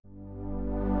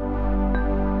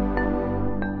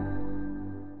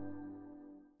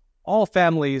all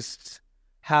families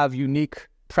have unique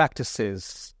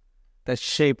practices that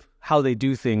shape how they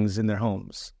do things in their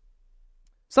homes.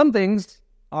 Some things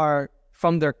are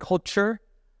from their culture,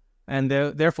 and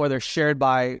therefore they're shared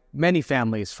by many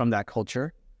families from that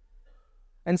culture.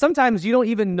 And sometimes you don't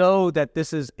even know that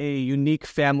this is a unique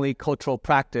family cultural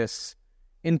practice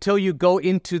until you go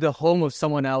into the home of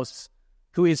someone else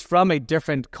who is from a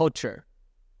different culture.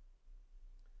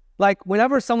 Like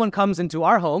whenever someone comes into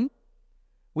our home,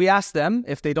 we ask them,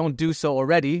 if they don't do so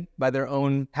already by their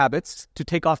own habits, to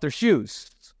take off their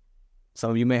shoes. Some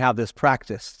of you may have this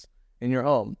practice in your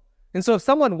home. And so if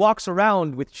someone walks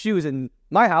around with shoes in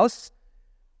my house,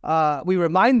 we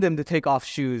remind them to take off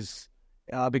shoes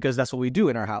because that's what we do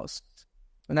in our house.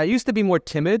 And I used to be more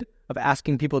timid of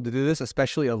asking people to do this,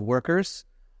 especially of workers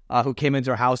who came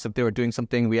into our house. If they were doing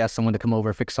something, we asked someone to come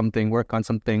over, fix something, work on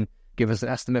something, give us an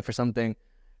estimate for something.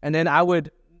 And then I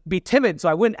would be timid, so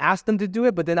I wouldn't ask them to do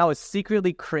it, but then I would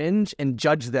secretly cringe and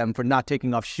judge them for not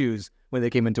taking off shoes when they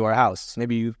came into our house.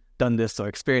 Maybe you've done this or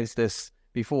experienced this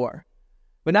before.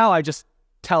 But now I just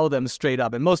tell them straight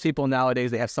up. And most people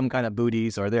nowadays, they have some kind of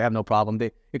booties or they have no problem.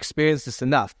 They experience this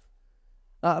enough.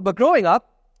 But growing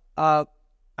up,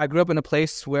 I grew up in a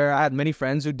place where I had many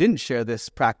friends who didn't share this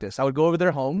practice. I would go over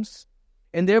their homes,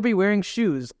 and they'd be wearing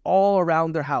shoes all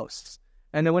around their house.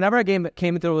 And then whenever I came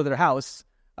into their house,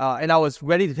 and I was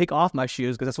ready to take off my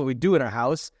shoes, because that's what we do in our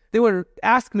house, they would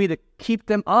ask me to keep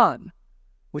them on,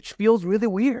 which feels really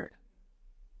weird.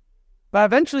 But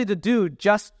eventually to do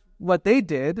just what they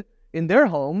did in their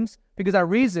homes, because I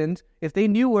reasoned if they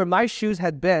knew where my shoes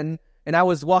had been and I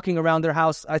was walking around their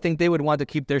house, I think they would want to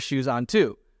keep their shoes on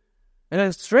too. And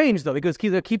it's strange though, because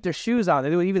they keep their shoes on.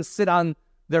 They would even sit on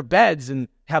their beds and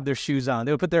have their shoes on.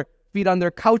 They would put their feet on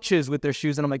their couches with their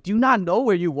shoes. And I'm like, do you not know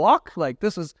where you walk? Like,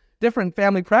 this is different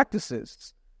family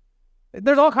practices.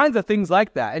 There's all kinds of things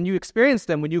like that. And you experience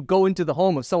them when you go into the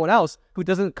home of someone else who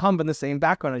doesn't come from the same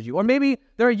background as you. Or maybe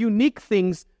there are unique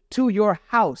things to your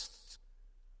house.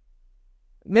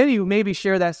 Many of you maybe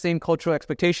share that same cultural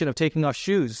expectation of taking off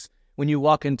shoes when you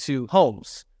walk into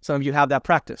homes. Some of you have that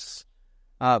practice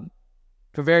for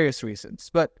various reasons.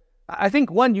 But I think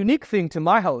one unique thing to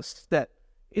my house that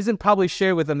isn't probably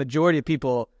shared with the majority of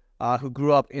people who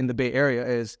grew up in the Bay Area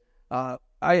is I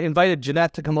invited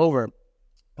Jeanette to come over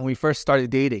when we first started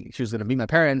dating. She was going to meet my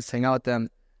parents, hang out with them.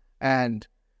 And,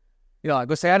 I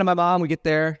go say hi to my mom. We get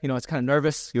there. It's kind of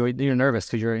nervous. You're nervous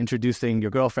because you're introducing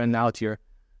your girlfriend now to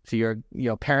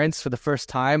your parents for the first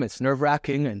time. It's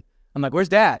nerve-wracking. And I'm like, where's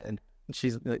Dad? And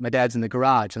my dad's in the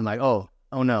garage. And I'm like,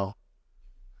 oh no.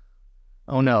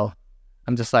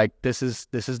 I'm just like, this is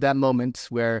that moment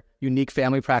where unique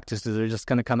family practices are just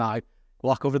going to come out. I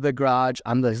walk over to the garage.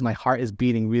 My heart is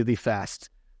beating really fast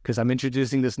because I'm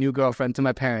introducing this new girlfriend to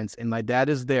my parents, and my dad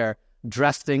is there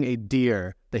dressing a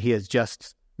deer that he has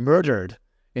just murdered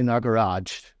in our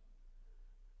garage.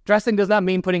 Dressing does not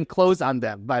mean putting clothes on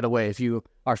them, by the way, if you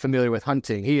are familiar with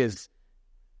hunting. He is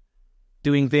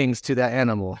doing things to that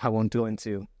animal I won't go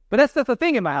into. But that's the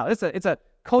thing in my house. It's a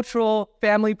cultural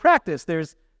family practice.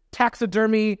 There's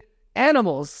taxidermy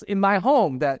animals in my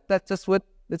home. That's just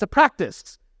it's a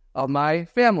practice of my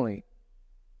family.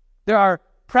 There are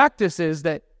practices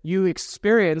that you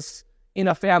experience in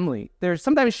a family. They're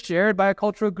sometimes shared by a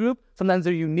cultural group. Sometimes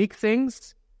they're unique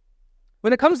things.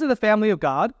 When it comes to the family of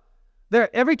God,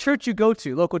 every church you go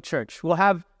to, local church, will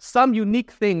have some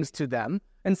unique things to them.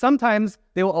 And sometimes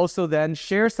they will also then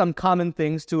share some common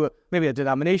things to maybe a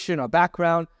denomination or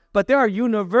background. But there are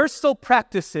universal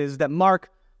practices that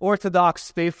mark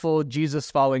Orthodox, faithful,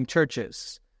 Jesus-following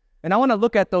churches. And I want to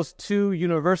look at those two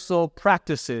universal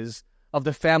practices of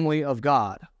the family of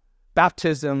God,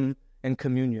 baptism and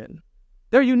communion.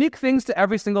 There are unique things to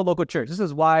every single local church. This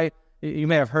is why you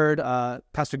may have heard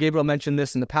Pastor Gabriel mention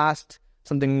this in the past,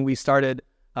 something we started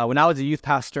when I was a youth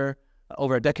pastor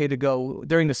over a decade ago.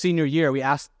 During the senior year,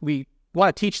 we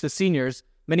want to teach the seniors,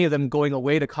 many of them going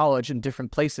away to college in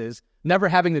different places, never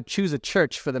having to choose a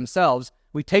church for themselves.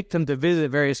 We take them to visit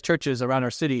various churches around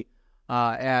our city,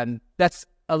 and that's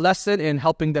a lesson in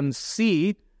helping them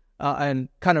see and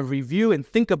kind of review and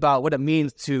think about what it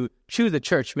means to choose a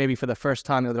church maybe for the first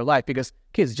time in their life, because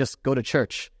kids just go to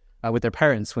church with their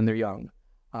parents when they're young.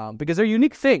 Because they're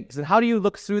unique things. And how do you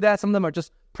look through that? Some of them are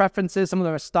just preferences. Some of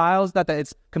them are styles. Not that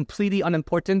it's completely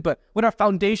unimportant, but what are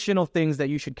foundational things that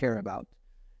you should care about?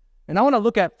 And I want to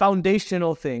look at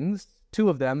foundational things, two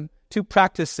of them, two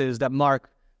practices that mark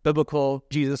biblical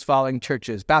Jesus-following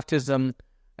churches, baptism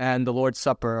and the Lord's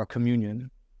Supper or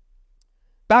communion.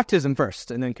 Baptism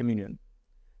first, and then communion.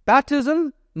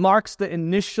 Baptism marks the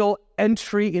initial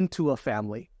entry into a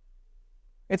family.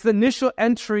 It's the initial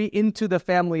entry into the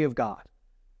family of God.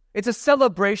 It's a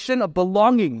celebration of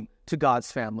belonging to God's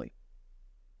family.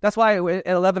 That's why at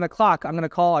 11 o'clock, I'm going to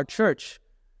call our church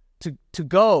to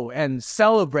go and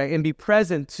celebrate and be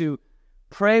present, to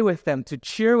pray with them, to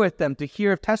cheer with them, to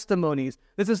hear testimonies.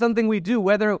 This is something we do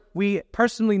whether we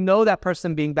personally know that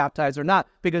person being baptized or not,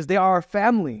 because they are our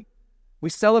family. We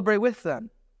celebrate with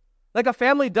them. Like a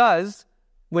family does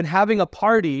when having a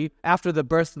party after the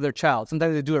birth of their child.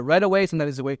 Sometimes they do it right away,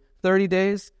 sometimes they wait 30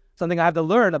 days. Something I have to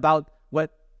learn about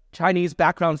what Chinese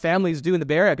background families do in the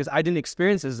Bay Area, because I didn't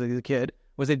experience this as a kid,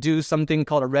 was they do something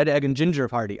called a red egg and ginger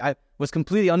party. I was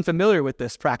completely unfamiliar with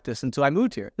this practice until I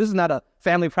moved here. This is not a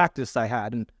family practice I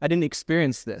had, and I didn't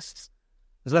experience this.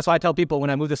 So that's why I tell people when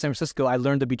I moved to San Francisco, I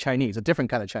learned to be Chinese, a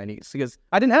different kind of Chinese, because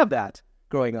I didn't have that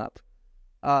growing up.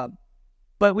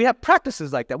 But we have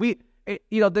practices like that. We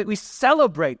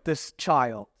celebrate this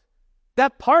child.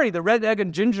 That party, the red egg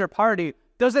and ginger party,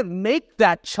 doesn't make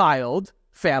that child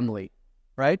family,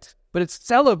 right? But it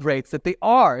celebrates that they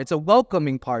are. It's a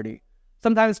welcoming party.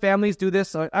 Sometimes families do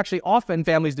this, or actually often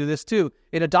families do this too,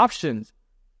 in adoption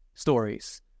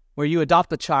stories, where you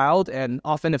adopt a child, and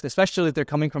often, especially if they're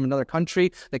coming from another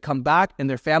country, they come back and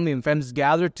their family and friends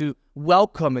gather to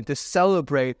welcome and to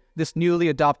celebrate this newly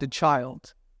adopted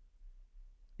child.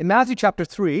 In Matthew chapter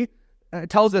 3, it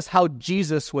tells us how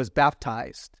Jesus was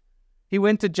baptized. He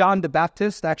went to John the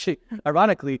Baptist. Actually,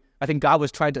 ironically, I think God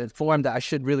was trying to inform that I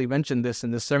should really mention this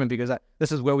in this sermon, because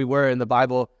this is where we were in the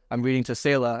Bible. I'm reading to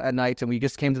Selah at night, and we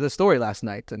just came to the story last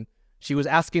night. And she was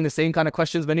asking the same kind of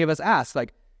questions many of us ask.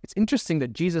 Like, it's interesting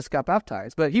that Jesus got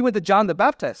baptized. But he went to John the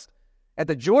Baptist at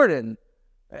the Jordan,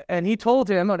 and he told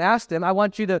him and asked him, I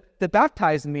want you to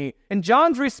baptize me. And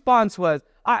John's response was,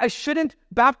 I shouldn't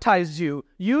baptize you.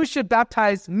 You should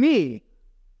baptize me.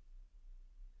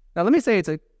 Now, let me say it's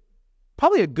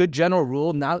probably a good general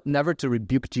rule never to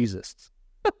rebuke Jesus,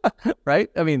 right?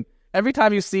 I mean, every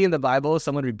time you see in the Bible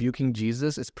someone rebuking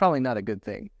Jesus, it's probably not a good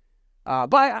thing.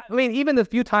 But I mean, even the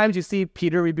few times you see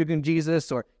Peter rebuking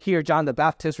Jesus or hear John the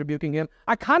Baptist rebuking him,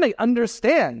 I kind of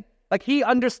understand. Like, he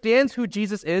understands who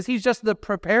Jesus is. He's just the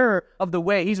preparer of the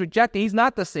way. He's rejecting. He's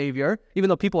not the Savior, even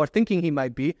though people are thinking he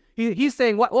might be. He's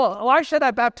saying, well, why should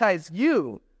I baptize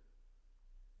you?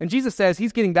 And Jesus says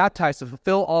he's getting baptized to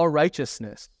fulfill all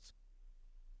righteousness.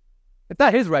 It's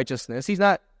not his righteousness. He's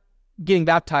not getting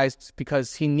baptized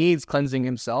because he needs cleansing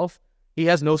himself. He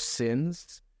has no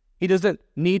sins. He doesn't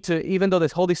need to, even though the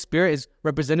Holy Spirit is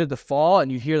represented the fall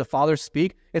and you hear the Father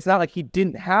speak, it's not like he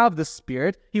didn't have the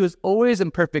Spirit. He was always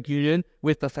in perfect union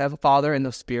with the Father and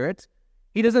the Spirit.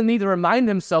 He doesn't need to remind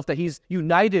himself that he's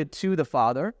united to the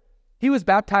Father. He was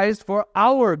baptized for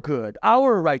our good,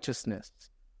 our righteousness.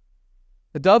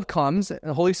 The dove comes, and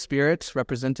the Holy Spirit,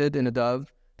 represented in a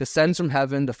dove, descends from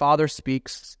heaven, the Father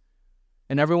speaks,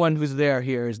 and everyone who's there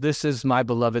hears, this is my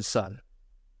beloved Son,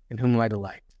 in whom I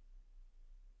delight.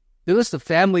 This is the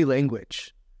family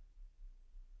language.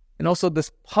 And also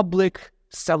this public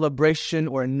celebration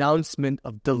or announcement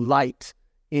of delight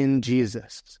in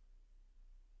Jesus.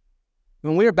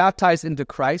 When we are baptized into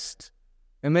Christ,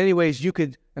 in many ways you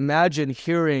could imagine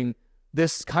hearing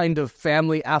this kind of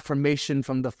family affirmation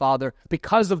from the Father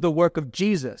because of the work of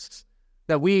Jesus,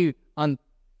 that we,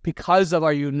 because of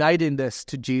our unitedness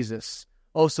to Jesus,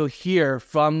 also hear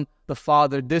from the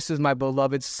Father, this is my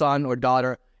beloved Son or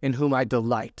daughter in whom I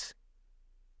delight.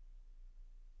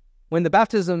 When we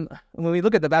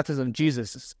look at the baptism of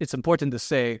Jesus, it's important to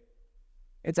say,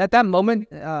 it's at that moment,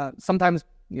 sometimes,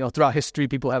 throughout history,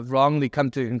 people have wrongly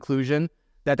come to the conclusion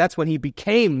that that's when he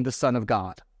became the Son of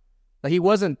God. That he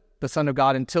wasn't the Son of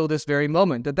God until this very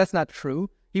moment. That's not true.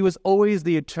 He was always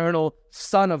the eternal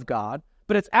Son of God.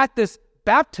 But it's at this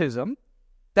baptism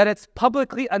that it's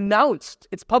publicly announced.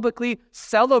 It's publicly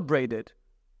celebrated.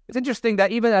 It's interesting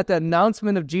that even at the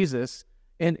announcement of Jesus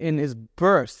in his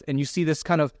birth, and you see this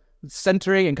kind of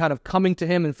centering and kind of coming to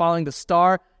him and following the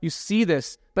star, you see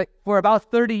this. But for about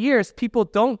 30 years, people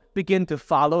don't begin to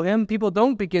follow him. People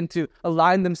don't begin to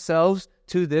align themselves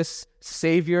to this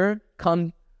Savior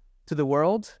come to the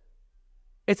world.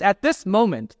 It's at this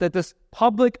moment that this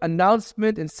public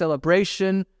announcement and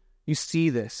celebration, you see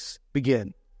this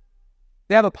begin.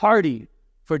 They have a party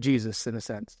for Jesus, in a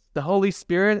sense. The Holy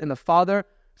Spirit and the Father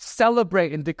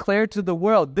celebrate and declare to the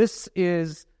world, this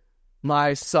is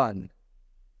my Son.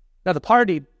 Now, the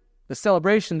party, the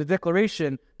celebration, the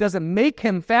declaration doesn't make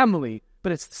him family,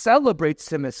 but it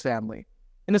celebrates him as family.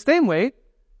 In the same way,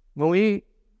 when we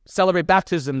celebrate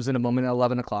baptisms in a moment at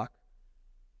 11 o'clock,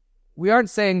 we aren't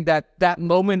saying that that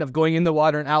moment of going in the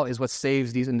water and out is what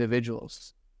saves these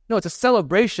individuals. No, it's a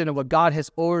celebration of what God has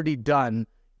already done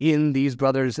in these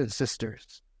brothers and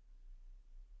sisters.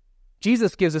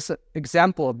 Jesus gives us an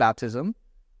example of baptism,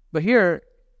 but here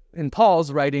in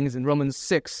Paul's writings in Romans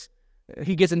 6,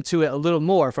 he gets into it a little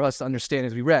more for us to understand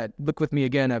as we read. Look with me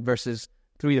again at verses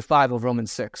 3 to 5 of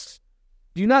Romans 6.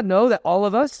 Do you not know that all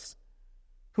of us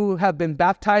who have been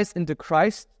baptized into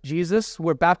Christ Jesus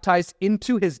were baptized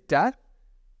into his death?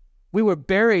 We were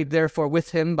buried, therefore,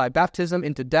 with him by baptism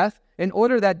into death, in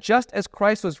order that just as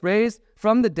Christ was raised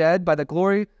from the dead by the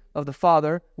glory of the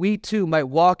Father, we too might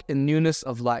walk in newness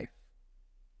of life.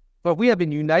 For if we have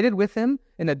been united with him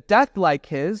in a death like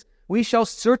his, we shall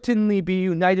certainly be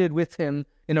united with him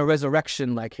in a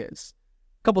resurrection like his.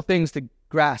 A couple things to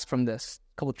grasp from this,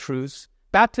 a couple truths.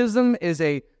 Baptism is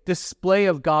a display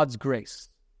of God's grace.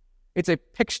 It's a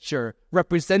picture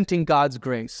representing God's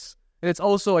grace. And it's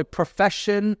also a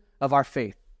profession of our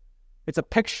faith. It's a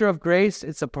picture of grace.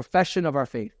 It's a profession of our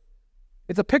faith.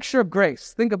 It's a picture of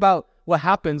grace. Think about what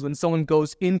happens when someone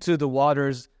goes into the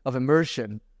waters of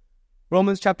immersion.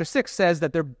 Romans chapter 6 says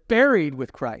that they're buried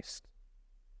with Christ.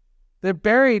 They're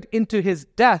buried into his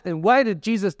death. And why did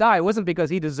Jesus die? It wasn't because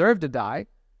he deserved to die. It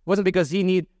wasn't because he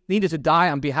needed to die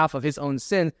on behalf of his own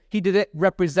sin. He did it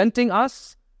representing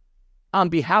us on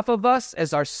behalf of us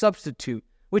as our substitute,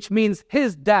 which means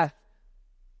his death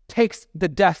takes the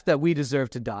death that we deserve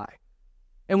to die.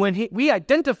 And when we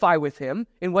identify with him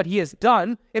in what he has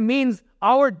done, it means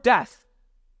our death,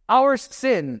 our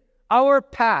sin, our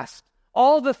past,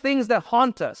 all the things that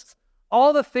haunt us,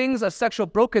 all the things of sexual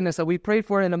brokenness that we prayed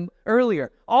for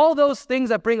earlier, all those things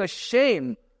that bring us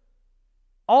shame,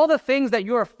 all the things that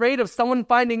you're afraid of someone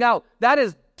finding out, that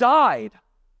has died.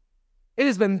 It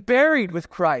has been buried with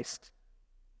Christ.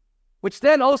 Which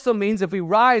then also means if we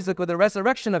rise with the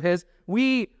resurrection of his,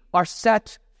 we are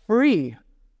set free.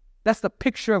 That's the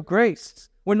picture of grace.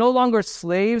 We're no longer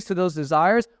slaves to those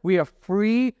desires. We are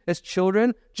free as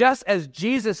children, just as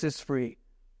Jesus is free.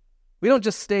 We don't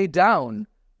just stay down.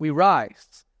 We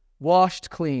rise, washed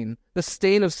clean. The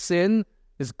stain of sin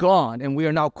is gone, and we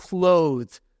are now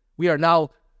clothed. We are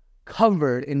now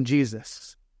covered in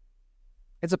Jesus.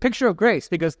 It's a picture of grace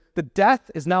because the death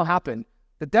has now happened.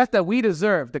 The death that we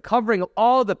deserve, the covering of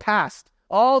all the past,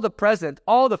 all the present,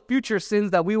 all the future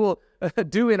sins that we will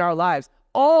do in our lives,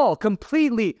 all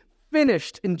completely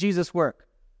finished in Jesus' work.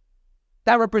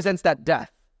 That represents that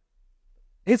death.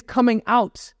 His coming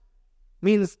out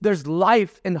means there's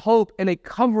life and hope and a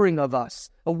covering of us,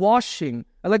 a washing.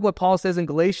 I like what Paul says in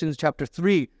Galatians chapter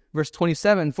 3, verse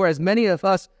 27, for as many of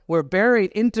us were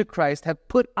buried into Christ have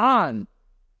put on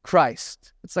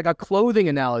Christ. It's like a clothing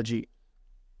analogy.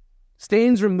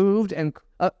 Stains removed and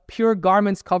pure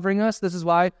garments covering us. This is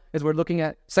why, as we're looking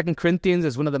at 2 Corinthians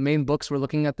as one of the main books we're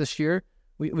looking at this year,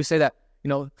 we say that,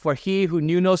 for he who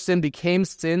knew no sin became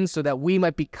sin so that we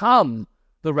might become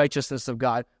the righteousness of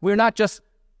God. We're not just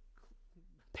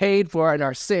paid for in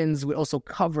our sins, we're also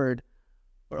covered,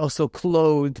 we're also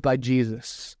clothed by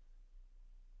Jesus.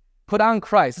 Put on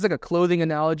Christ. It's like a clothing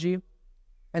analogy.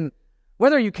 And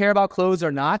whether you care about clothes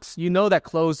or not, you know that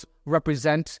clothes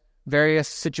represent various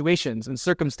situations and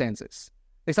circumstances.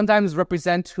 They sometimes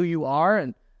represent who you are,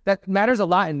 and that matters a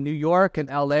lot in New York and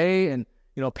LA and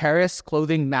Paris.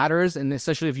 Clothing matters, and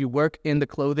especially if you work in the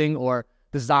clothing or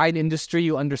design industry,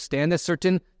 you understand that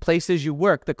certain places you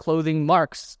work, the clothing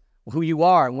marks who you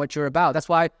are and what you're about. That's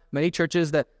why many churches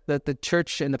that the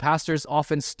church and the pastors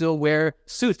often still wear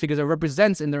suits, because it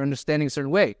represents in their understanding a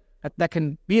certain way. That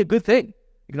can be a good thing.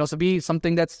 It can also be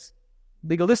something that's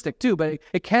legalistic too, but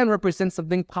it can represent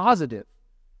something positive.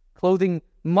 Clothing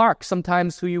marks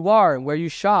sometimes who you are and where you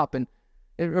shop, and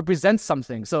it represents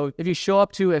something. So if you show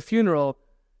up to a funeral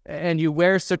and you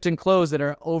wear certain clothes that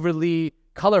are overly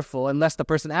colorful, unless the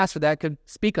person asks for that, could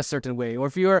speak a certain way. Or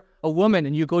if you're a woman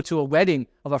and you go to a wedding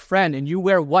of a friend and you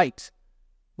wear white,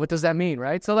 what does that mean,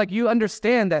 right? So you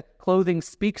understand that clothing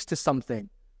speaks to something.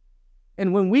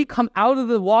 And when we come out of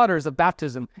the waters of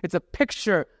baptism, it's a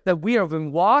picture that we have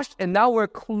been washed and now we're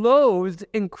clothed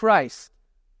in Christ.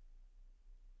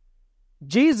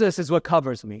 Jesus is what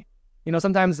covers me.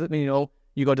 Sometimes,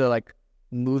 you go to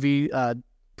movie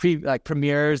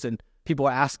premieres and people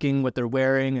are asking what they're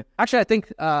wearing. Actually, I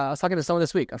think I was talking to someone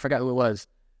this week. I forgot who it was.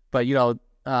 But,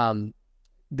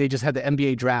 they just had the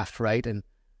NBA draft, right? And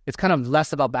it's kind of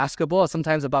less about basketball,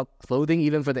 sometimes about clothing,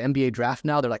 even for the NBA draft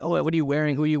now. They're like, oh, what are you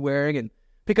wearing? Who are you wearing? And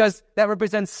because that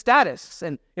represents status.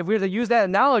 And if we were to use that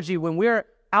analogy, when we're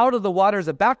out of the waters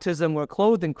of baptism, we're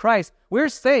clothed in Christ, we're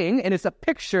saying, and it's a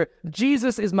picture,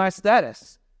 Jesus is my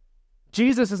status.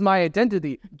 Jesus is my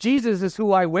identity. Jesus is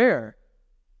who I wear.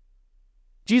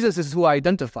 Jesus is who I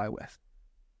identify with.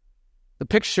 The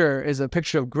picture is a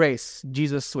picture of grace.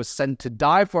 Jesus was sent to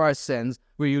die for our sins.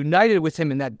 We're united with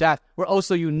him in that death. We're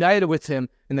also united with him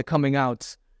in the coming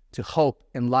out to hope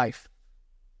and life.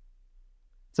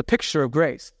 It's a picture of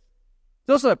grace.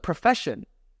 It's also a profession.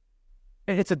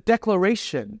 It's a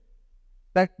declaration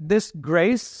that this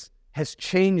grace has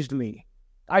changed me.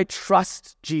 I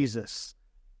trust Jesus.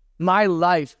 My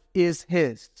life is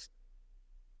his.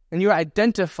 And you're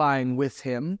identifying with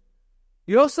him.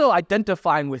 You're also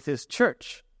identifying with his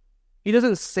church. He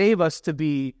doesn't save us to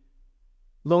be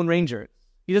lone rangers.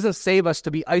 He doesn't save us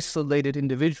to be isolated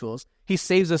individuals. He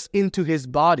saves us into his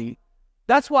body.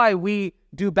 That's why we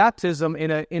do baptism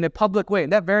in a public way.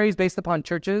 And that varies based upon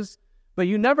churches. But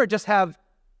you never just have,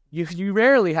 you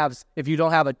rarely have, if you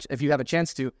have a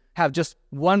chance to, have just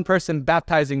one person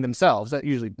baptizing themselves. That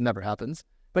usually never happens.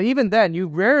 But even then, you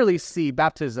rarely see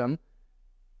baptism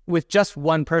with just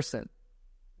one person.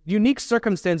 Unique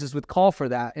circumstances would call for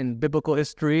that in biblical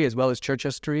history as well as church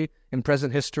history, in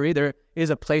present history. There is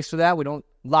a place for that. We don't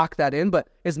lock that in. But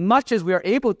as much as we are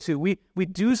able to, we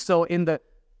do so in the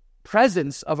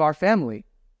presence of our family.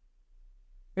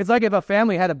 It's like if a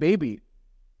family had a baby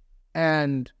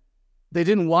and they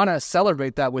didn't want to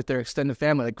celebrate that with their extended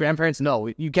family. Like grandparents,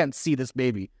 no, you can't see this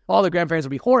baby. All the grandparents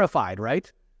would be horrified,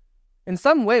 right? In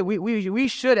some way, we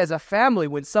should, as a family,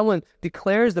 when someone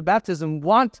declares the baptism,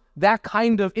 want that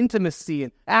kind of intimacy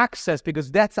and access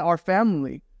because that's our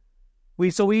family.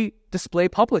 So we display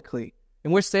publicly.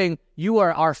 And we're saying, you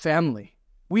are our family.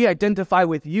 We identify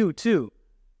with you too.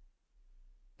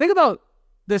 Think about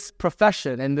this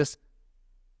profession and this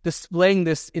displaying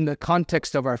this in the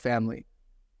context of our family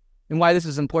and why this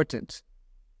is important.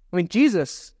 I mean,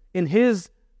 Jesus, in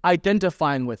his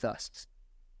identifying with us,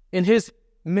 in his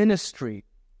ministry,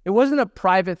 it wasn't a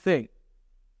private thing.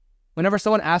 Whenever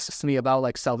someone asks me about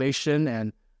like salvation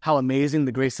and how amazing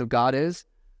the grace of God is,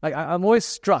 like I'm always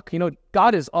struck.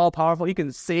 God is all powerful. He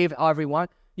can save everyone.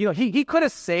 He could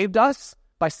have saved us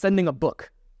by sending a book.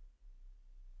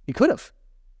 He could have.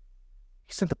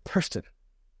 He sent a person.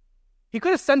 He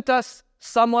could have sent us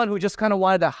someone who just kind of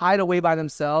wanted to hide away by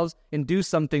themselves and do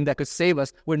something that could save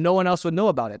us where no one else would know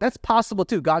about it. That's possible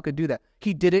too. God could do that.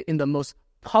 He did it in the most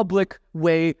public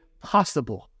way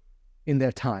possible in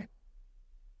their time.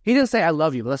 He didn't say, I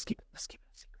love you, but let's keep it a secret.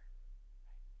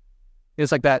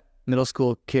 It's like that middle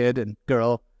school kid and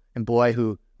girl and boy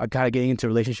who are kind of getting into a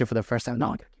relationship for the first time. No, I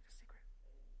gotta keep it a secret.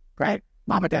 Right?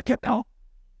 Mom and dad can't know.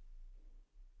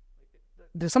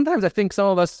 Sometimes I think some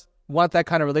of us want that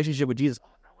kind of relationship with Jesus. Oh,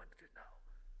 no one could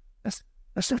know.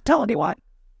 Let's not tell anyone.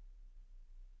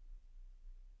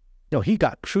 No, he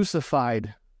got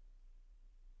crucified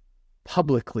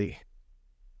publicly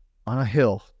on a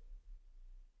hill.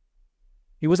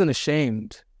 He wasn't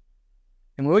ashamed.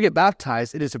 And when we get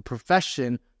baptized, it is a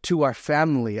profession to our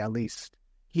family, at least.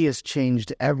 He has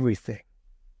changed everything.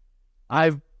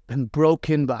 I've been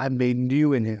broken, but I'm made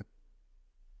new in him.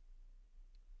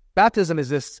 Baptism is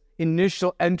this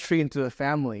initial entry into the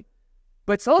family.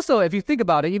 But it's also, if you think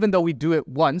about it, even though we do it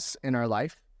once in our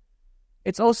life,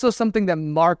 it's also something that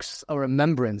marks a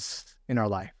remembrance in our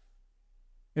life.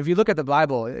 If you look at the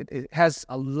Bible, it has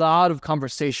a lot of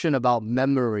conversation about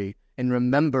memory and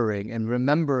remembering and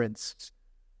remembrance.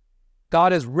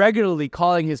 God is regularly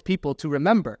calling his people to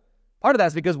remember. Part of that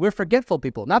is because we're forgetful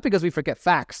people, not because we forget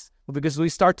facts, but because we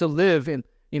start to live in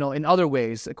other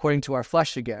ways according to our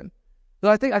flesh again. So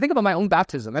I think about my own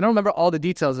baptism. I don't remember all the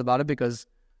details about it because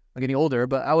I'm getting older,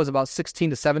 but I was about 16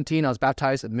 to 17. I was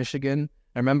baptized in Michigan.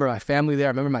 I remember my family there.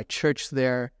 I remember my church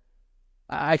there.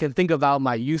 I can think about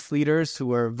my youth leaders who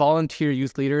were volunteer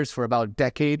youth leaders for about a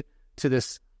decade to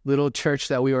this little church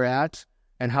that we were at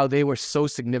and how they were so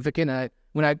significant.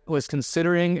 When I was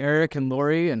considering Eric and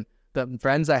Lori and the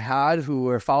friends I had who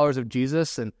were followers of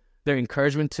Jesus and their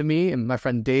encouragement to me, and my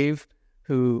friend Dave,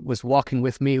 who was walking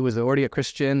with me, who was already a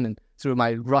Christian, and through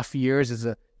my rough years as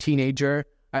a teenager,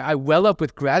 I well up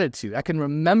with gratitude. I can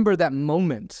remember that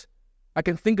moment. I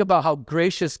can think about how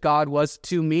gracious God was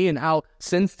to me and how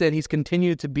since then he's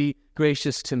continued to be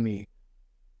gracious to me.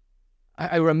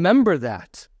 I remember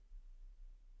that.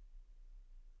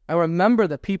 I remember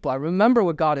the people. I remember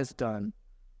what God has done.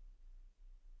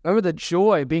 I remember the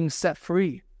joy being set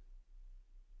free.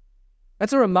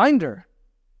 That's a reminder.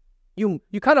 You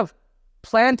kind of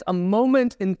plant a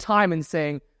moment in time and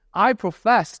saying, I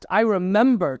professed, I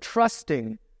remember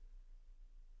trusting.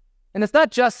 And it's not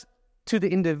just to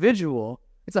the individual,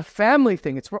 it's a family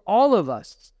thing. It's for all of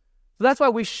us. So that's why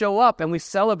we show up and we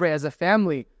celebrate as a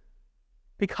family,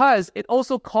 because it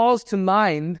also calls to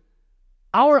mind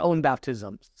our own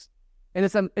baptisms. And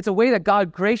it's a way that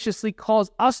God graciously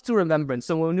calls us to remembrance.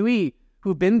 So when we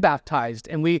who've been baptized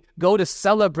and we go to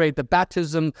celebrate the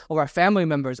baptism of our family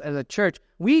members as a church,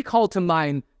 we call to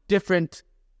mind different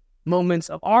moments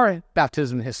of our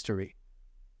baptism history.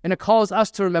 And it calls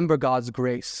us to remember God's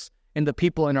grace in the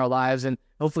people in our lives and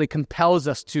hopefully compels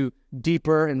us to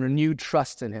deeper and renewed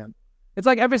trust in Him. It's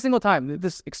like every single time.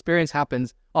 This experience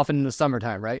happens often in the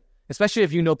summertime, right? Especially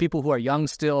if you know people who are young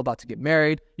still, about to get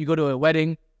married. You go to a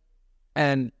wedding,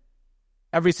 and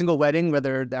every single wedding,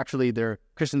 whether actually they're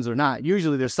Christians or not,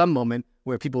 usually there's some moment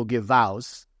where people give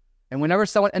vows. And whenever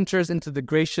someone enters into the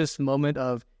gracious moment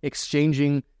of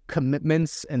exchanging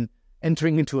commitments and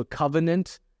entering into a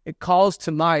covenant, it calls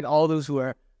to mind all those who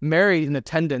are married in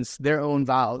attendance, their own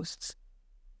vows.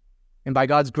 And by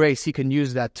God's grace, He can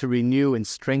use that to renew and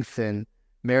strengthen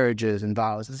marriages and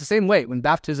vows. It's the same way. When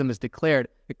baptism is declared,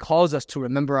 it calls us to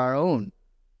remember our own.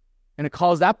 And it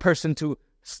calls that person to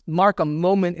mark a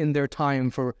moment in their time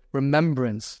for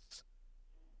remembrance.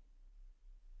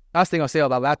 Last thing I'll say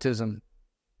about baptism,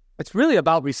 it's really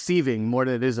about receiving more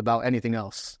than it is about anything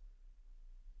else.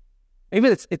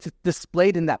 Even it's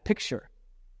displayed in that picture.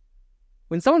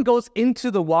 When someone goes into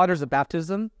the waters of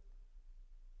baptism,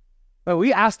 well,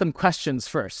 we ask them questions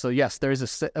first. So yes, there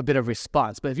is a bit of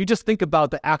response. But if you just think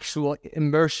about the actual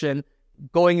immersion,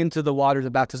 going into the waters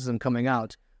of baptism, coming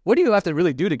out, what do you have to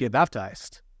really do to get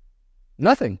baptized?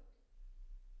 Nothing.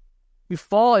 We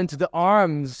fall into the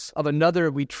arms of another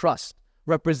we trust,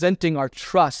 representing our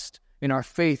trust in our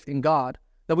faith in God,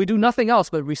 that we do nothing else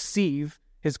but receive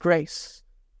His grace.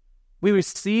 We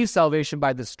receive salvation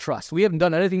by this trust. We haven't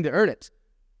done anything to earn it.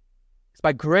 It's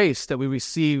by grace that we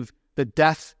receive the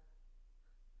death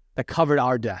that covered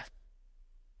our death.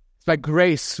 It's by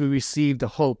grace we receive the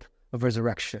hope of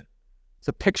resurrection. It's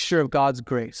a picture of God's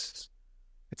grace.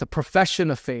 It's a profession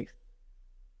of faith.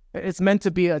 It's meant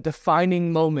to be a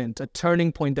defining moment, a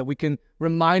turning point that we can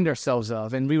remind ourselves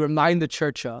of and we remind the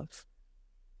church of.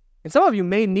 And some of you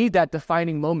may need that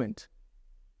defining moment.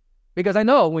 Because I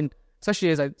know especially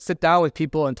as I sit down with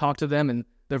people and talk to them and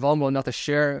they're vulnerable enough to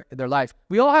share their life,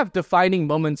 we all have defining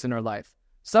moments in our life.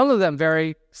 Some of them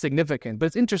very significant, but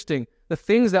it's interesting. The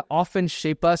things that often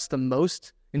shape us the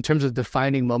most in terms of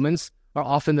defining moments are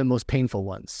often the most painful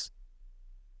ones.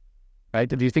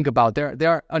 Right? If you think about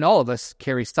and all of us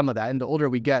carry some of that, and the older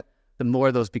we get, the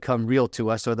more those become real to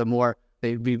us, or the more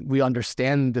we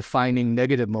understand defining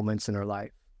negative moments in our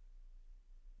life.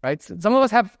 Right? Some of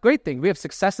us have great things. We have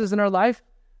successes in our life,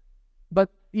 but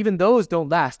even those don't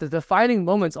last. The defining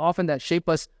moments often that shape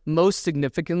us most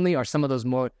significantly are some of those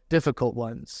more difficult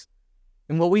ones.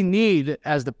 And what we need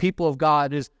as the people of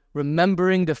God is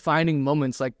remembering defining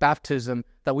moments like baptism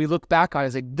that we look back on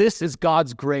and say, this is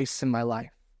God's grace in my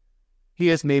life. He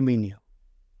has made me new.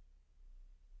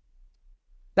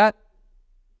 That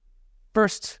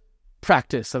first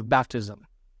practice of baptism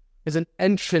is an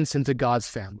entrance into God's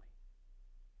family.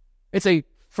 It's a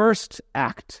first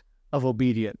act of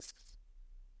obedience.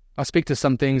 I'll speak to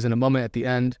some things in a moment at the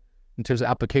end in terms of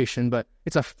application, but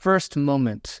it's a first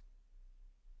moment.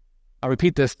 I'll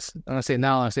repeat this. I'm going to say it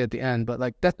now, I'll say it at the end, but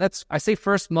like that's I say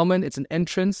first moment, it's an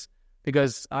entrance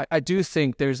because I do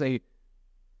think there's a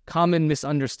common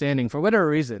misunderstanding for whatever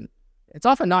reason. It's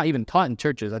often not even taught in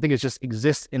churches. I think it just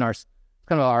exists in our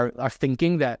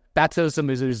thinking that baptism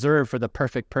is reserved for the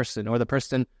perfect person or the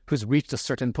person who's reached a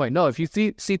certain point. No, if you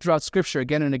see throughout Scripture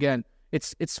again and again,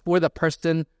 it's for the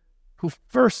person who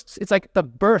first, it's like the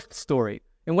birth story.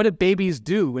 And what do babies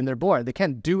do when they're born? They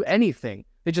can't do anything.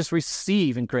 They just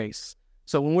receive in grace.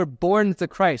 So when we're born into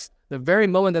Christ, the very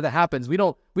moment that happens, we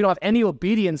don't have any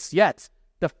obedience yet.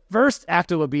 The first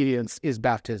act of obedience is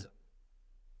baptism.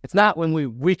 It's not when we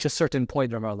reach a certain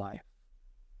point of our life.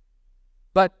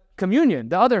 But communion,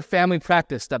 the other family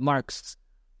practice that marks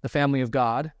the family of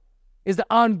God, is the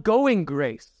ongoing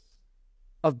grace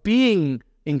of being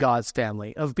in God's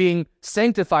family, of being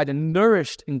sanctified and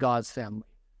nourished in God's family.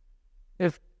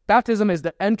 If baptism is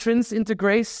the entrance into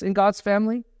grace in God's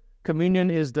family, communion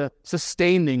is the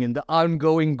sustaining and the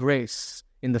ongoing grace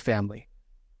in the family.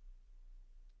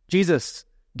 Jesus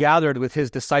gathered with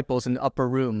his disciples in the upper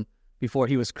room before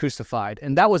he was crucified,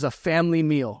 and that was a family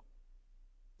meal.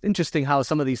 Interesting how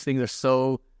some of these things are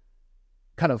so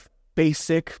kind of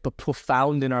basic but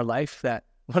profound in our life, that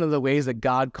one of the ways that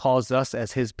God calls us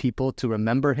as his people to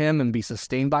remember him and be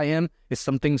sustained by him is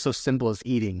something so simple as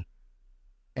eating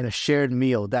and a shared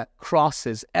meal that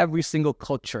crosses every single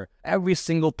culture, every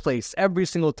single place, every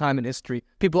single time in history.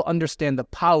 People understand the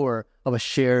power of a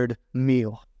shared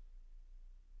meal.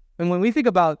 And when we think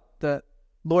about the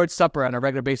Lord's Supper on a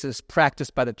regular basis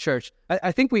practiced by the church,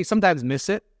 I think we sometimes miss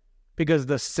it because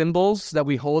the symbols that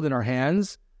we hold in our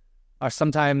hands are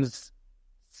sometimes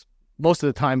most of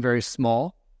the time very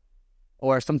small,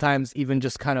 or sometimes even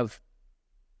just kind of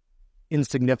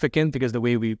insignificant because the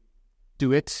way we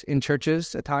do it in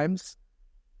churches at times.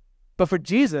 But for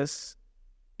Jesus,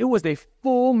 it was a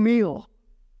full meal.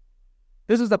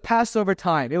 This was the Passover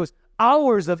time. It was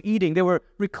hours of eating. They were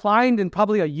reclined in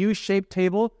probably a U-shaped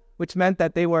table, which meant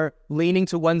that they were leaning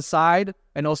to one side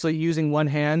and also using one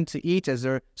hand to eat as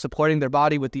they're supporting their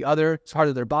body with the other part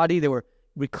of their body. They were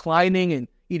reclining and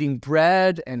eating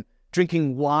bread and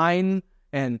drinking wine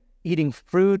and eating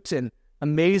fruit and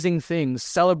amazing things,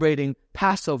 celebrating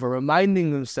Passover,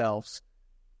 reminding themselves.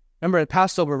 Remember,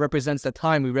 Passover represents the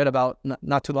time we read about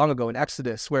not too long ago in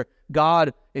Exodus, where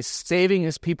God is saving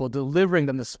his people, delivering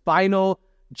them, this final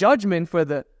judgment for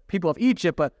the people of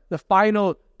Egypt, but the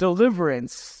final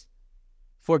deliverance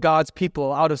for God's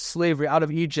people out of slavery, out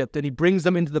of Egypt, and he brings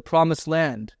them into the promised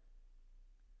land.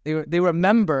 They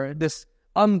remember this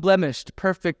unblemished,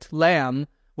 perfect lamb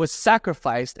was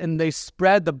sacrificed, and they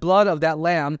spread the blood of that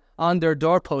lamb on their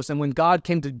doorposts. And when God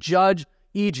came to judge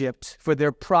Egypt for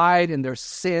their pride and their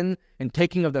sin and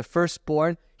taking of their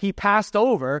firstborn, he passed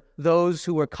over those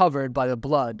who were covered by the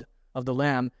blood of the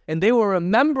lamb. And they were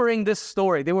remembering this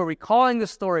story. They were recalling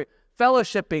this story,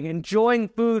 fellowshipping, enjoying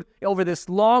food over this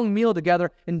long meal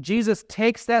together. And Jesus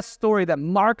takes that story that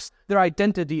marks their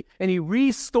identity and he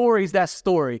restories that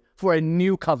story for a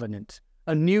new covenant,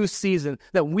 a new season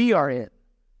that we are in.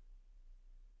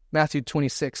 Matthew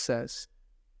 26 says,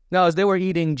 "Now as they were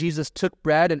eating, Jesus took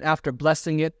bread and after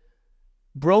blessing it,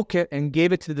 broke it and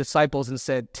gave it to the disciples and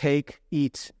said, 'Take,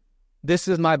 eat. This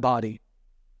is my body.'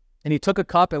 And he took a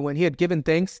cup, and when he had given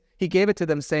thanks, he gave it to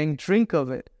them, saying, 'Drink of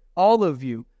it, all of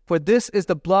you, for this is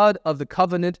the blood of the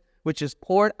covenant, which is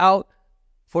poured out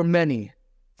for many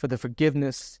for the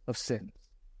forgiveness of sins.'"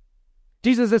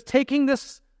 Jesus is taking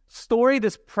this story,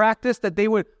 this practice that they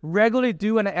would regularly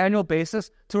do on an annual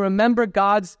basis to remember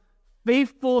God's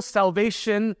faithful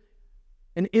salvation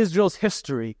in Israel's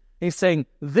history. And he's saying,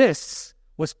 this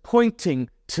was pointing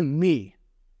to me.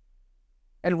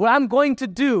 And what I'm going to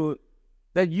do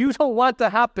that you don't want to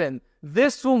happen,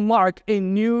 this will mark a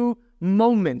new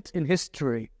moment in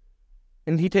history.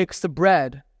 And he takes the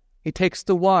bread, he takes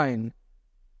the wine.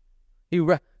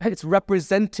 It's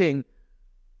representing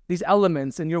these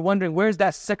elements, and you're wondering, where's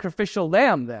that sacrificial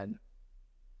lamb then?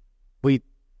 He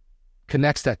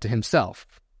connects that to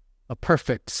himself, a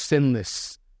perfect,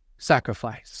 sinless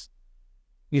sacrifice.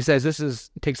 He says,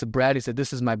 he takes the bread, he said,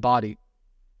 "This is my body."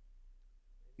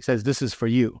 He says, "This is for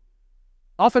you."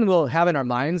 Often we'll have in our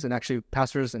minds, and actually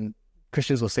pastors and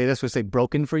Christians will say this, we'll say,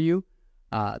 "broken for you."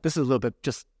 This is a little bit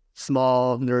just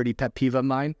small, nerdy pet peeve of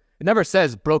mine. It never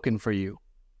says broken for you.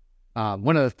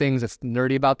 One of the things that's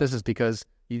nerdy about this is because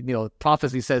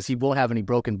prophecy says he won't have any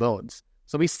broken bones.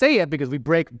 So we say it because we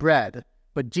break bread,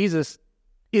 but Jesus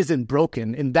isn't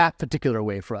broken in that particular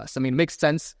way for us. I mean, it makes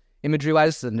sense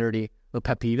imagery-wise. It's a nerdy little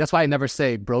pet peeve. That's why I never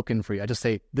say broken for you. I just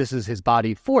say this is his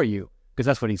body for you, because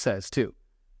that's what he says too.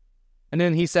 And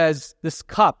then he says this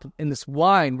cup and this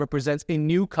wine represents a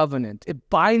new covenant. It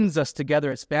binds us together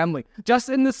as family. Just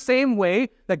in the same way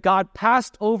that God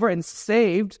passed over and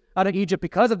saved out of Egypt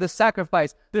because of this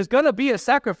sacrifice, there's going to be a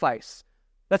sacrifice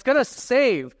that's going to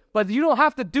save. But you don't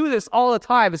have to do this all the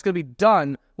time. It's going to be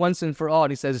done once and for all.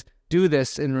 And he says, "Do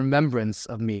this in remembrance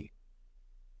of me."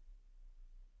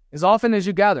 As often as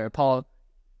you gather, Paul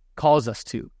calls us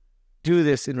to do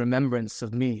this in remembrance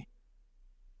of me.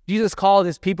 Jesus called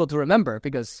his people to remember,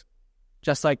 because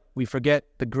just like we forget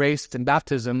the grace in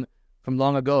baptism from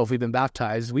long ago if we've been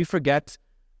baptized, we forget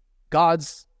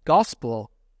God's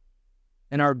gospel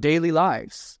in our daily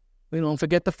lives. We don't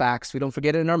forget the facts. We don't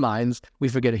forget it in our minds. We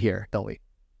forget it here, don't we?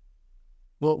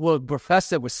 We'll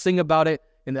profess it. We'll sing about it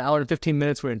in the hour and 15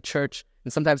 minutes we're in church.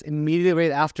 And sometimes immediately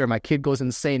right after, my kid goes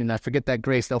insane and I forget that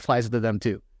grace that applies to them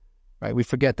too. Right? We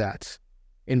forget that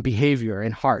in behavior,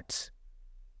 in heart.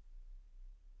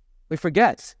 We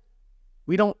forget.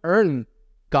 We don't earn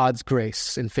God's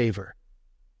grace and favor.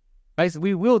 Right? So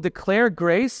we will declare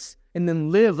grace and then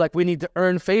live like we need to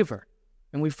earn favor.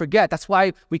 And we forget. That's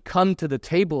why we come to the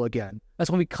table again. That's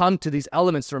when we come to these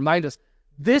elements to remind us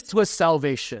this was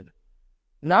salvation.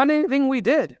 Not anything we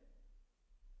did.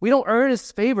 We don't earn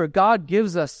his favor. God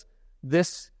gives us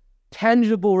this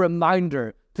tangible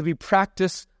reminder to be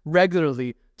practiced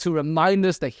regularly, to remind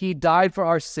us that he died for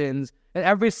our sins. And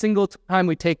every single time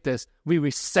we take this, we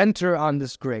recenter on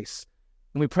this grace.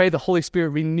 And we pray the Holy Spirit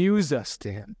renews us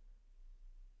to him.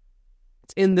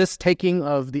 It's in this taking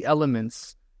of the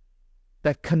elements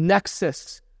that connects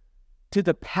us to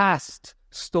the past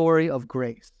story of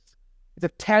grace. It's a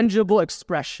tangible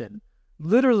expression,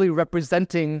 literally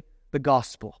representing the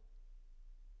gospel.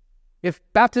 If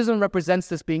baptism represents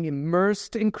this being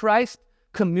immersed in Christ,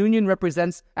 communion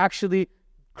represents actually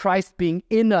Christ being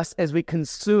in us as we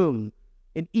consume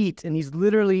and eat, and he's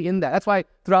literally in that. That's why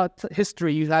throughout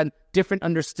history you've had different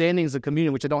understandings of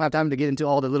communion, which I don't have time to get into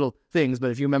all the little things,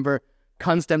 but if you remember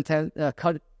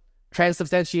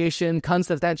transubstantiation,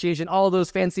 consubstantiation, all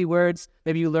those fancy words,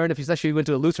 maybe you learned, especially you went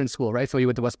to a Lutheran school, right? So you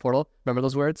went to West Portal. Remember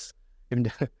those words?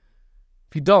 If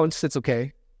you don't, it's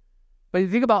okay. But if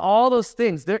you think about all those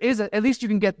things, at least you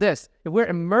can get this. If we're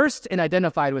immersed and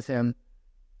identified with him,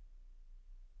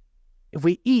 if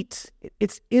we eat,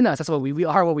 it's in us. That's what we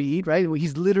are, what we eat, right?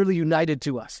 He's literally united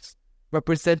to us,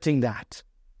 representing that.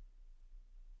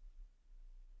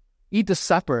 Eat the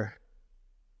supper.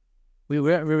 We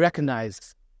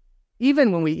recognize,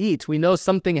 even when we eat, we know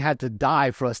something had to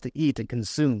die for us to eat and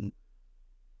consume.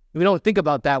 We don't think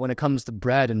about that when it comes to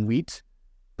bread and wheat,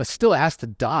 but still it has to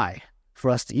die for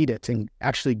us to eat it and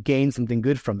actually gain something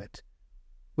good from it,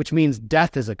 which means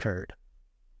death has occurred.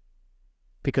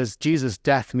 Because Jesus'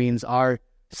 death means our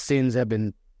sins have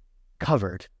been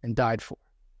covered and died for.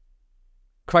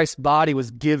 Christ's body was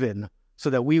given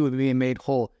so that we would be made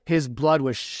whole. His blood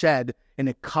was shed, and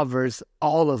it covers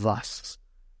all of us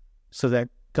so that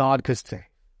God could save.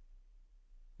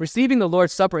 Receiving the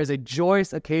Lord's Supper is a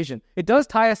joyous occasion. It does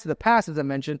tie us to the past, as I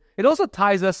mentioned. It also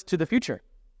ties us to the future.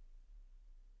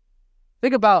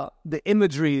 Think about the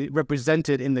imagery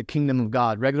represented in the kingdom of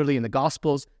God, regularly in the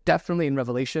Gospels, definitely in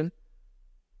Revelation.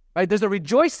 Right? There's a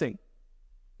rejoicing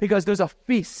because there's a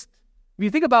feast. If you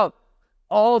think about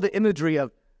all the imagery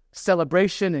of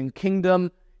celebration and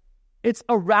kingdom, it's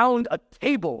around a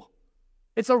table.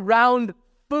 It's around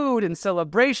food and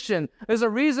celebration. There's a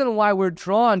reason why we're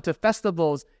drawn to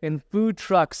festivals and food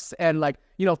trucks and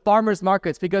farmers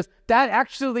markets, because that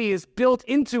actually is built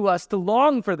into us to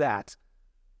long for that.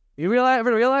 You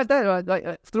ever realize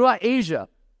that? Throughout Asia,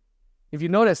 if you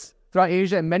notice, throughout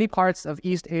Asia and many parts of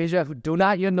East Asia who do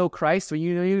not yet know Christ, so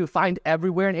you find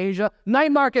everywhere in Asia,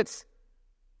 night markets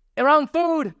around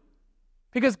food,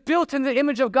 because built in the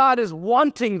image of God is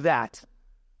wanting that.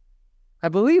 I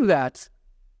believe that.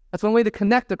 That's one way to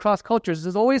connect across cultures.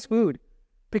 There's always food,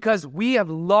 because we are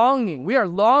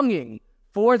longing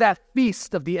for that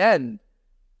feast of the end.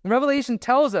 And Revelation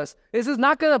tells us this is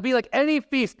not going to be like any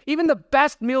feast, even the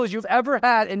best meals you've ever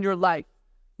had in your life.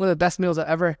 One of the best meals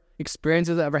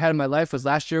experiences I ever had in my life was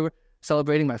last year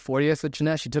celebrating my 40th with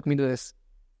Jeanette. She took me to this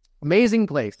amazing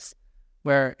place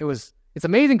where it's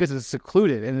amazing because it's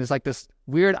secluded and it's like this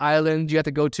weird island you have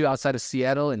to go to outside of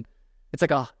Seattle, and it's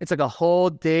like a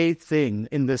whole day thing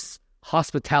in this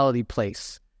hospitality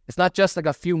place. It's not just like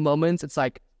a few moments, it's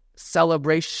like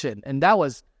celebration, and that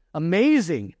was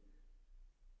amazing.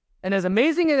 And as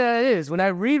amazing as that is, when I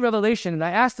read Revelation and I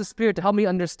ask the Spirit to help me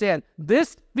understand,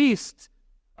 this feast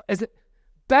is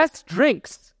best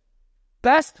drinks,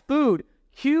 best food,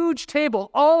 huge table,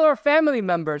 all our family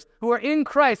members who are in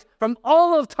Christ from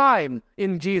all of time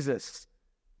in Jesus,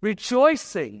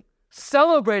 rejoicing,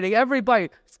 celebrating everybody,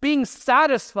 being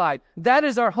satisfied. That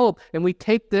is our hope. And we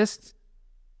take this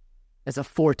as a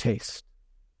foretaste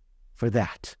for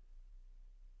that.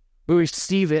 We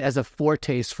receive it as a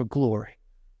foretaste for glory.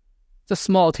 It's a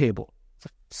small table, it's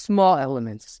small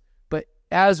elements. But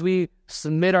as we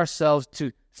submit ourselves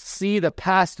to see the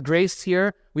past grace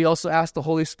here, we also ask the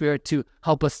Holy Spirit to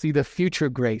help us see the future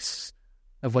grace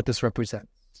of what this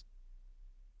represents.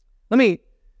 Let me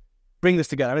bring this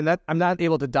together. I mean, I'm not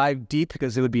able to dive deep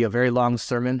because it would be a very long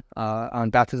sermon on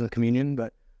baptism and communion,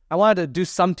 but I wanted to do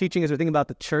some teaching as we think about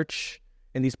the church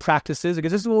and these practices,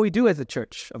 because this is what we do as the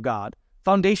church of God.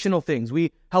 Foundational things.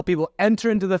 We help people enter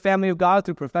into the family of God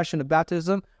through profession of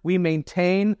baptism. We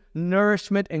maintain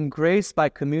nourishment and grace by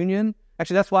communion.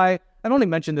 Actually, that's why I've only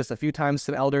mentioned this a few times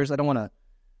to elders. I don't want to.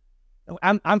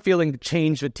 I'm feeling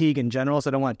change fatigue in general, so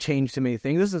I don't want to change too many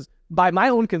things. This is, by my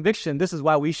own conviction, this is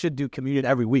why we should do communion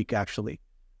every week, actually.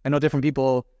 I know different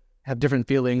people have different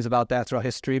feelings about that throughout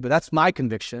history, but that's my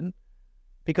conviction,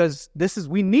 because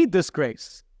we need this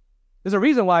grace. There's a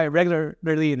reason why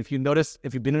regularly, and if you notice,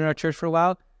 if you've been in our church for a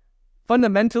while,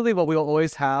 fundamentally what we'll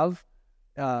always have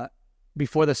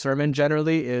before the sermon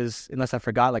generally is, unless I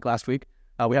forgot, like last week,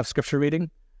 we have scripture reading,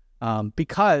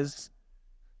 because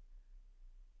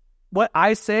what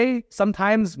I say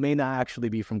sometimes may not actually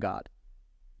be from God.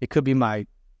 It could be my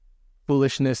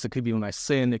foolishness, it could be my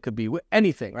sin, it could be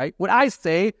anything, right? What I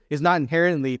say is not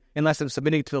inherently, unless I'm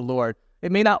submitting to the Lord,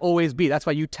 it may not always be. That's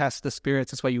why you test the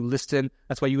spirits, that's why you listen,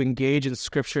 that's why you engage in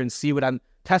scripture and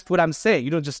test what I'm saying. You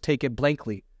don't just take it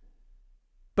blankly.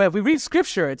 But if we read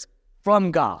scripture, it's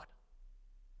from God.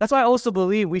 That's why I also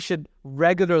believe we should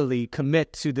regularly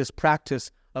commit to this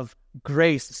practice of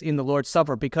grace in the Lord's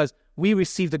Supper because we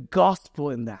receive the gospel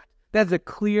in that. That's a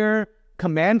clear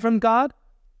command from God.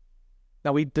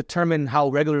 Now, we determine how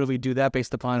regularly we do that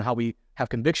based upon how we have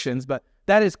convictions, but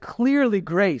that is clearly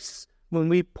grace when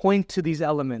we point to these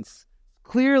elements.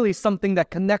 Clearly something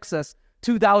that connects us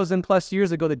 2,000 plus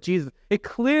years ago to Jesus. It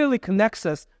clearly connects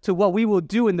us to what we will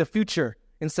do in the future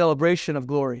in celebration of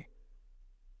glory.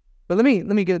 But let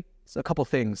me get a couple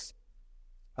things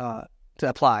to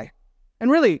apply. And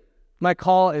really, my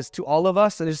call is to all of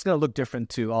us, and it's just going to look different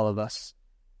to all of us.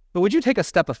 But would you take a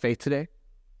step of faith today?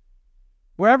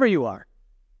 Wherever you are.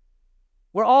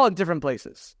 We're all in different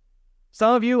places.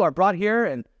 Some of you are brought here,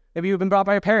 and maybe you've been brought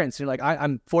by your parents. You're like,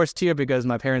 I'm forced here because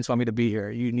my parents want me to be here.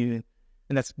 And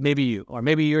that's maybe you. Or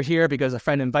maybe you're here because a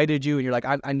friend invited you, and you're like,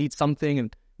 I need something,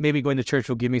 and maybe going to church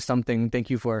will give me something. Thank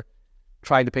you for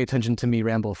trying to pay attention to me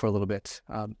ramble for a little bit.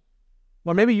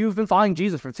 Or maybe you've been following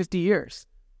Jesus for 50 years,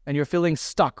 and you're feeling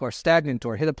stuck or stagnant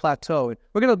or hit a plateau. And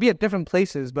we're going to be at different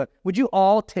places, but would you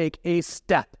all take a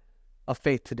step of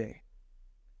faith today?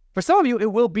 For some of you,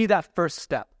 it will be that first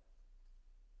step.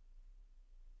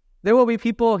 There will be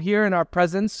people here in our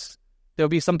presence. There will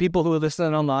be some people who are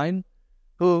listening online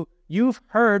who you've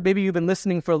heard, maybe you've been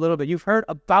listening for a little bit. You've heard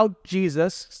about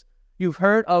Jesus. You've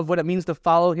heard of what it means to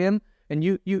follow him. And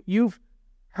you've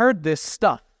heard this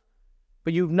stuff,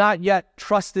 but you've not yet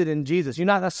trusted in Jesus. You're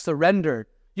not surrendered.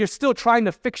 You're still trying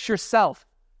to fix yourself.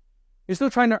 You're still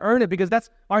trying to earn it because that's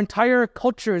our entire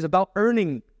culture is about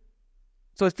earning.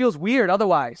 So it feels weird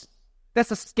otherwise.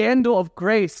 That's a scandal of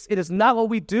grace. It is not what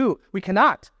we do. We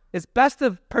cannot. As best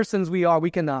of persons we are, we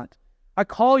cannot. I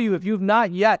call you, if you've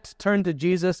not yet turned to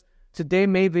Jesus, today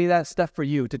may be that step for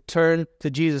you, to turn to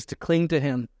Jesus, to cling to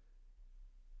him.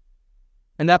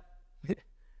 And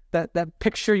that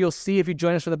picture you'll see if you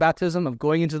join us for the baptism of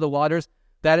going into the waters,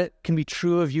 that it can be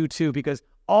true of you too, because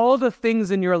all the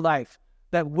things in your life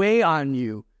that weigh on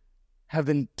you have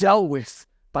been dealt with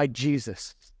by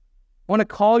Jesus. I want to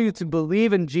call you to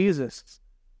believe in Jesus,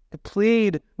 to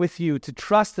plead with you, to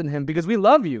trust in him, because we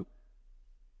love you.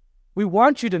 We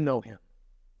want you to know him.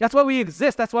 That's why we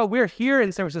exist. That's why we're here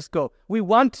in San Francisco. We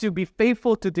want to be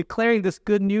faithful to declaring this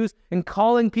good news and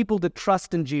calling people to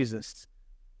trust in Jesus.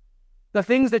 The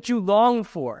things that you long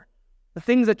for, the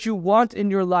things that you want in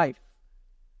your life,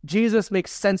 Jesus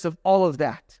makes sense of all of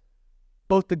that,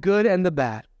 both the good and the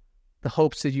bad, the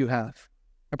hopes that you have.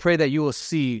 I pray that you will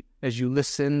see as you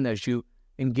listen, as you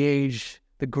engage,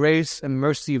 the grace and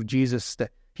mercy of Jesus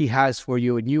that he has for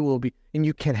you, and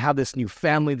you can have this new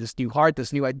family, this new heart,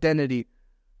 this new identity.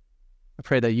 I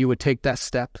pray that you would take that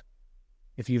step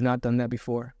if you've not done that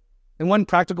before. And one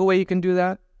practical way you can do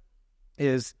that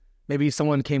is maybe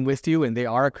someone came with you and they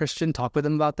are a Christian, talk with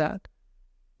them about that.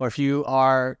 Or if you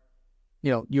are,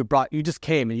 you just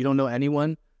came and you don't know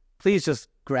anyone, please just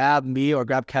grab me or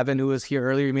grab Kevin, who was here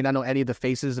earlier. You may not know any of the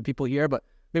faces of people here, but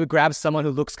maybe grab someone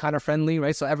who looks kind of friendly,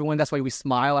 right? So everyone, that's why we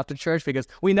smile after church, because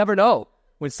we never know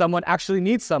when someone actually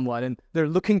needs someone and they're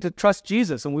looking to trust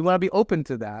Jesus, and we want to be open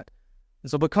to that. And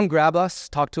so, but come grab us,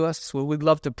 talk to us. We'd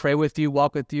love to pray with you,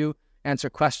 walk with you, answer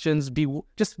questions, be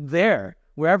just there,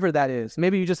 wherever that is.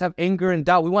 Maybe you just have anger and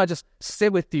doubt. We want to just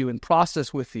sit with you and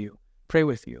process with you, pray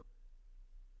with you.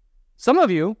 Some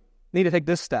of you need to take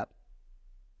this step.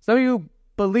 Some of you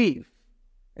believe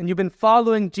and you've been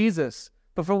following Jesus,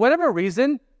 but for whatever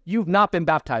reason, you've not been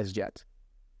baptized yet.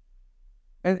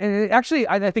 And actually,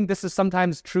 I think this is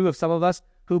sometimes true of some of us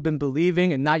who've been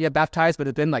believing and not yet baptized, but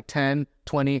it's been like 10,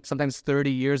 20, sometimes 30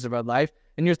 years of our life.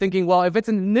 And you're thinking, well, if it's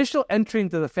an initial entry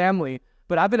into the family,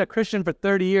 but I've been a Christian for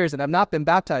 30 years and I've not been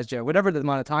baptized yet, whatever the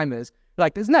amount of time is, you're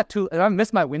like, isn't that too, have I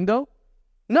missed my window?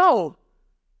 No,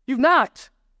 you've not.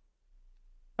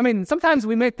 I mean, sometimes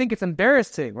we may think it's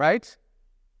embarrassing, right?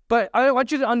 But I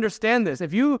want you to understand this.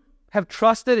 If you have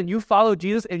trusted and you follow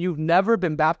Jesus and you've never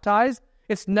been baptized,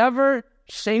 it's never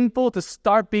shameful to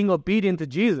start being obedient to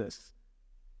Jesus.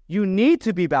 You need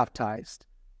to be baptized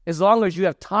as long as you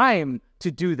have time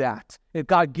to do that. If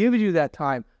God gives you that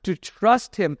time to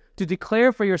trust him, to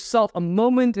declare for yourself a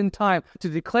moment in time, to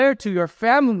declare to your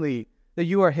family that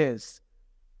you are his.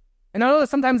 And I know that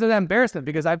sometimes there's an embarrassment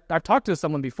because I've talked to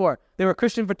someone before. They were a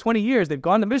Christian for 20 years. They've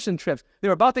gone to mission trips. They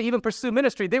were about to even pursue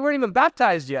ministry. They weren't even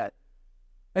baptized yet.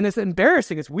 And it's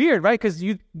embarrassing. It's weird, right? Because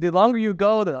the longer you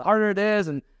go, the harder it is.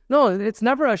 And no, it's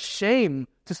never a shame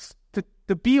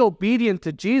to be obedient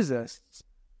to Jesus.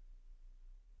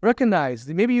 Recognize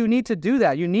that maybe you need to do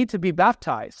that. You need to be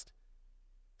baptized.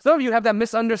 Some of you have that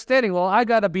misunderstanding. Well, I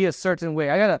got to be a certain way.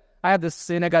 I have this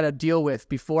sin I got to deal with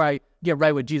before I get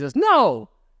right with Jesus. No,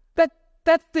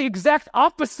 that's the exact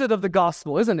opposite of the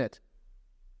gospel, isn't it?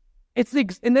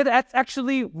 And that's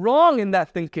actually wrong in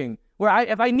that thinking. where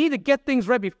if I need to get things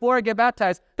right before I get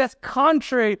baptized, that's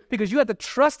contrary because you have to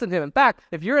trust in him. In fact,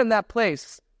 if you're in that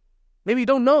place, maybe you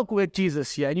don't know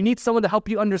Jesus yet, and you need someone to help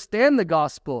you understand the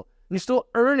gospel, and you're still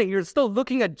earning, you're still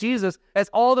looking at Jesus as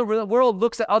all the world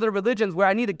looks at other religions where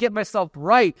I need to get myself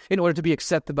right in order to be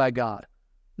accepted by God.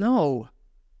 No.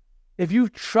 If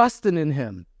you've trusted in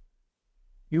him,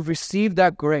 you've received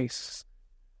that grace.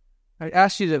 I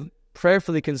ask you to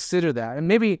prayerfully consider that. And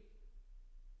maybe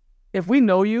if we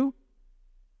know you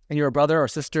and you're a brother or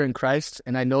sister in Christ,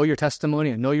 and I know your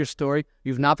testimony, I know your story,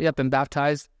 you've not yet been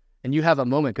baptized, and you have a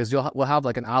moment because we'll have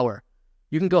like an hour.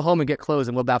 You can go home and get clothes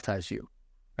and we'll baptize you,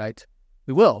 right?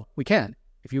 We can,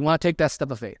 if you want to take that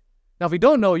step of faith. Now, if we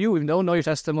don't know you, we don't know your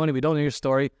testimony, we don't know your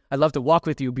story, I'd love to walk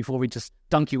with you before we just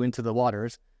dunk you into the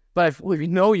waters. But if we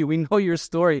know you, we know your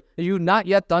story, and you've not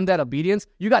yet done that obedience,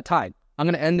 you got time. I'm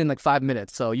going to end in like 5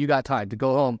 minutes, so you got time to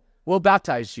go home. We'll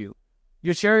baptize you.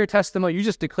 You share your testimony, you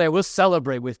just declare, we'll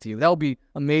celebrate with you. That would be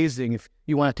amazing if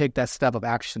you want to take that step of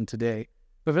action today.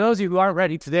 But for those of you who aren't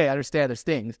ready today, I understand there's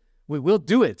things. We will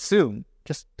do it soon.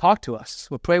 Just talk to us.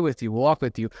 We'll pray with you. We'll walk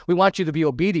with you. We want you to be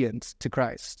obedient to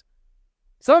Christ.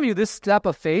 Some of you, this step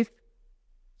of faith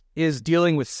is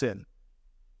dealing with sin.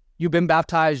 You've been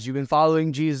baptized, you've been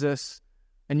following Jesus,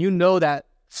 and you know that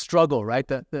struggle, right?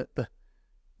 The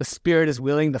spirit is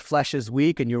willing, the flesh is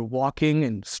weak, and you're walking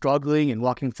and struggling and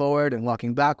walking forward and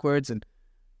walking backwards, and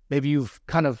maybe you've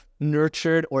kind of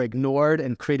nurtured or ignored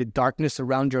and created darkness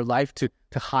around your life to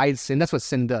hide sin. That's what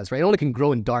sin does, right? It only can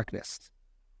grow in darkness.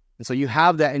 And so you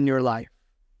have that in your life.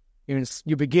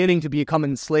 You're beginning to become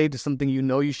enslaved to something you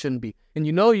know you shouldn't be. And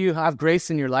you know you have grace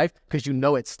in your life because you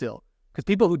know it still. Because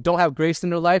people who don't have grace in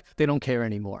their life, they don't care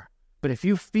anymore. But if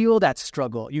you feel that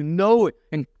struggle, you know it,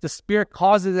 and the Spirit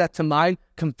causes that to mind,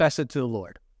 confess it to the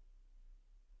Lord.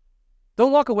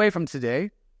 Don't walk away from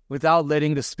today without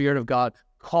letting the Spirit of God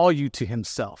call you to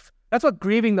himself. That's what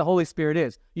grieving the Holy Spirit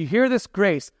is. You hear this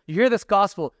grace, you hear this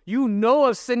gospel, you know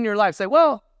of sin in your life. Say,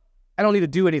 well, I don't need to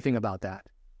do anything about that.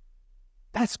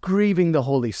 That's grieving the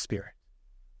Holy Spirit.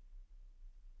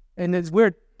 And as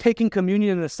we're taking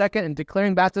communion in a second and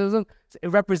declaring baptism,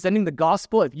 representing the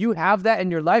gospel, if you have that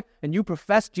in your life and you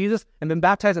profess Jesus and been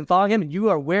baptized and following him and you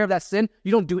are aware of that sin,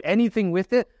 you don't do anything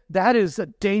with it, that is a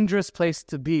dangerous place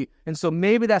to be. And so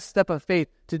maybe that step of faith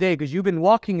today, because you've been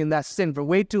walking in that sin for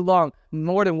way too long,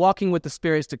 more than walking with the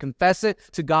Spirit, is to confess it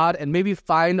to God and maybe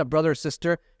find a brother or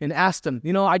sister and ask them,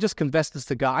 I just confessed this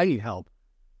to God. I need help.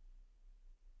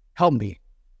 Help me.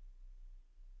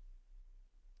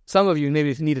 Some of you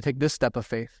maybe need to take this step of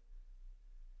faith.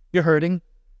 You're hurting.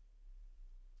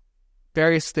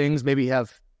 Various things maybe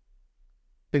have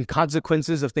been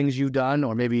consequences of things you've done,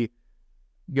 or maybe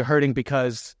you're hurting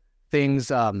because things,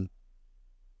 have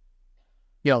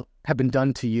been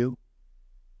done to you.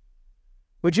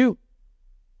 Would you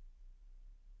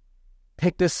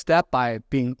take this step by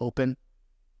being open?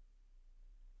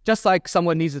 Just like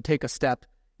someone needs to take a step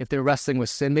if they're wrestling with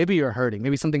sin. Maybe you're hurting.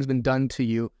 Maybe something's been done to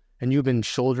you, and you've been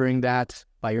shouldering that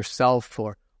by yourself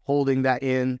or holding that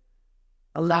in.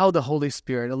 Allow the Holy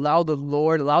Spirit, allow the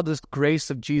Lord, allow this grace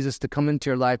of Jesus to come into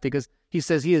your life, because he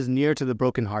says he is near to the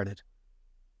brokenhearted.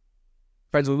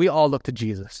 Friends, when we all look to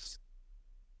Jesus,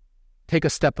 take a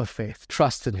step of faith,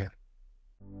 trust in him.